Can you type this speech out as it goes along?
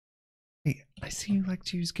I see you like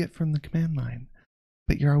to use Git from the command line,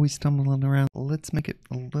 but you're always stumbling around. Let's make it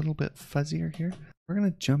a little bit fuzzier here. We're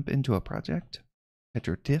going to jump into a project, hit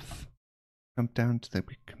your diff, jump down to the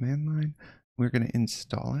command line. We're going to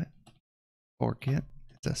install it. Forgit.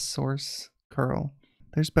 It's a source curl.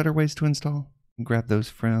 There's better ways to install. You can grab those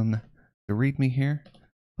from the README here,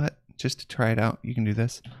 but just to try it out, you can do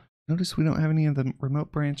this. Notice we don't have any of the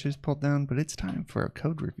remote branches pulled down, but it's time for a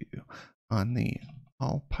code review on the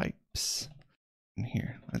all pipes. In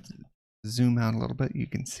here, let's zoom out a little bit. You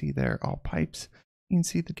can see there all pipes. You can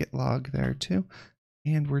see the git log there too,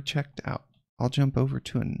 and we're checked out. I'll jump over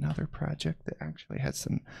to another project that actually has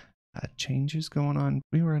some changes going on.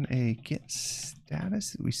 We run a git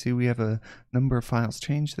status. We see we have a number of files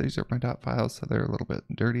changed. These are my dot files, so they're a little bit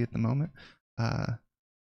dirty at the moment.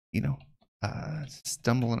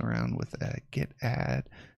 Stumbling around with a git add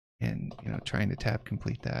and trying to tab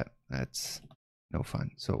complete that. That's no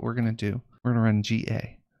fun. So what we're gonna do, we're gonna run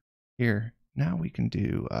GA here. Now we can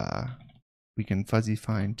do we can fuzzy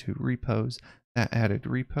find to repos. That added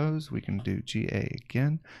repos. We can do GA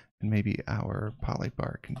again, and maybe our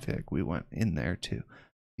polybar config we want in there too.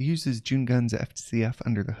 It uses JuneGun's FCF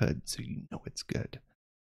under the hood, so you know it's good.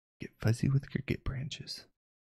 Get fuzzy with your Git branches.